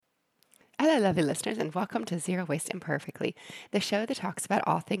Hello, lovely listeners, and welcome to Zero Waste Imperfectly, the show that talks about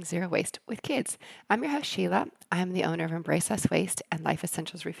all things zero waste with kids. I'm your host, Sheila. I'm the owner of Embrace Less Waste and Life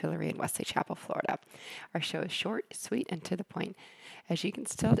Essentials Refillery in Wesley Chapel, Florida. Our show is short, sweet, and to the point. As you can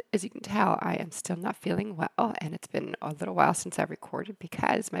tell, I am still not feeling well, and it's been a little while since I recorded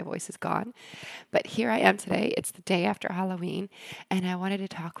because my voice is gone. But here I am today. It's the day after Halloween, and I wanted to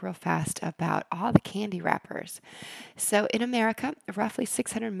talk real fast about all the candy wrappers. So in America, roughly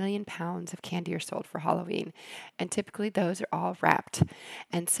 600 million pounds of candy are sold for Halloween, and typically those are all wrapped.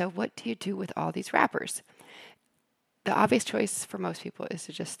 And so what do you do with all these wrappers? The obvious choice for most people is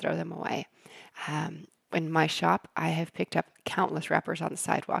to just throw them away. In my shop, I have picked up countless wrappers on the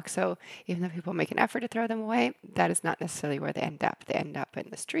sidewalk. So even though people make an effort to throw them away, that is not necessarily where they end up. They end up in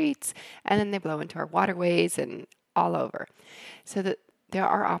the streets, and then they blow into our waterways and all over. So there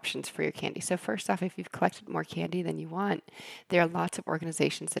are options for your candy. So first off, if you've collected more candy than you want, there are lots of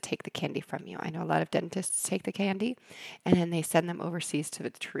organizations that take the candy from you. I know a lot of dentists take the candy and then they send them overseas to the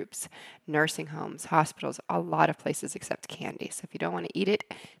troops, nursing homes, hospitals, a lot of places accept candy. So if you don't want to eat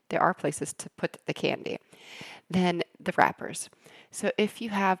it, there are places to put the candy. Then the wrappers. So if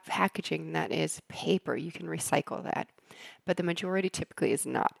you have packaging that is paper, you can recycle that. But the majority typically is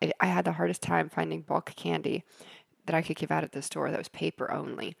not. I had the hardest time finding bulk candy that I could give out at the store that was paper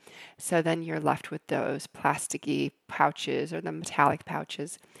only. So then you're left with those plasticky pouches or the metallic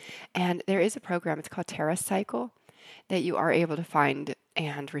pouches. And there is a program, it's called TerraCycle, that you are able to find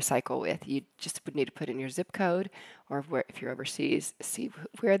and recycle with. You just would need to put in your zip code, or if you're overseas, see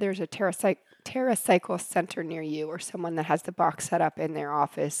where there's a TerraCycle center near you, or someone that has the box set up in their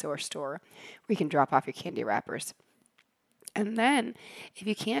office or store where you can drop off your candy wrappers. And then, if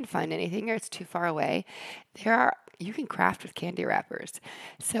you can't find anything or it's too far away, you can craft with candy wrappers.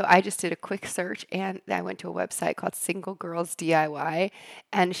 So I just did a quick search and I went to a website called Single Girls DIY,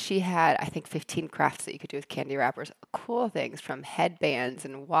 and she had, I think, 15 crafts that you could do with candy wrappers. Cool things from headbands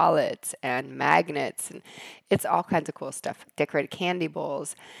and wallets and magnets, and it's all kinds of cool stuff. Decorated candy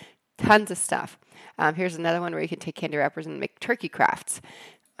bowls, tons of stuff. Here's another one where you can take candy wrappers and make turkey crafts.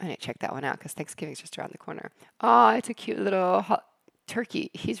 I need to check that one out because Thanksgiving's just around the corner. Oh, it's a cute little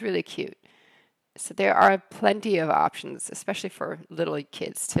turkey. He's really cute. So there are plenty of options, especially for little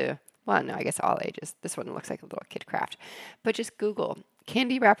kids well, no, I guess all ages. This one looks like a little kid craft. But just Google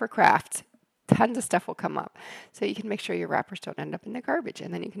candy wrapper crafts. Tons of stuff will come up. So you can make sure your wrappers don't end up in the garbage,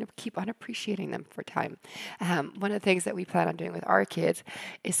 and then you can keep on appreciating them for time. One of the things that we plan on doing with our kids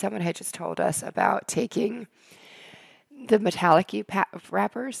is someone had just told us about taking the metallic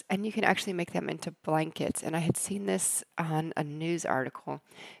wrappers, and you can actually make them into blankets. And I had seen this on a news article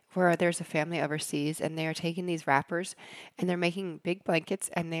where there's a family overseas and they are taking these wrappers and they're making big blankets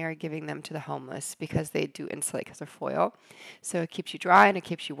and they are giving them to the homeless because they do insulate because they're foil. So it keeps you dry and it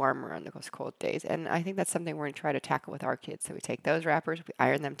keeps you warmer on those cold days. And I think that's something we're going to try to tackle with our kids. So we take those wrappers, we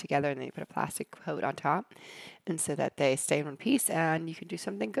iron them together, and then you put a plastic coat on top, and so that they stay in one piece and you can do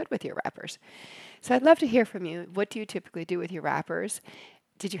something good with your wrappers. So I'd love to hear from you. What do you typically do with your wrappers?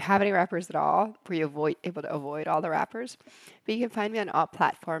 Did you have any wrappers at all? Were you able to avoid all the wrappers? But you can find me on all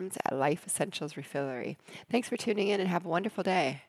platforms at Life Essentials Refillery. Thanks for tuning in and have a wonderful day.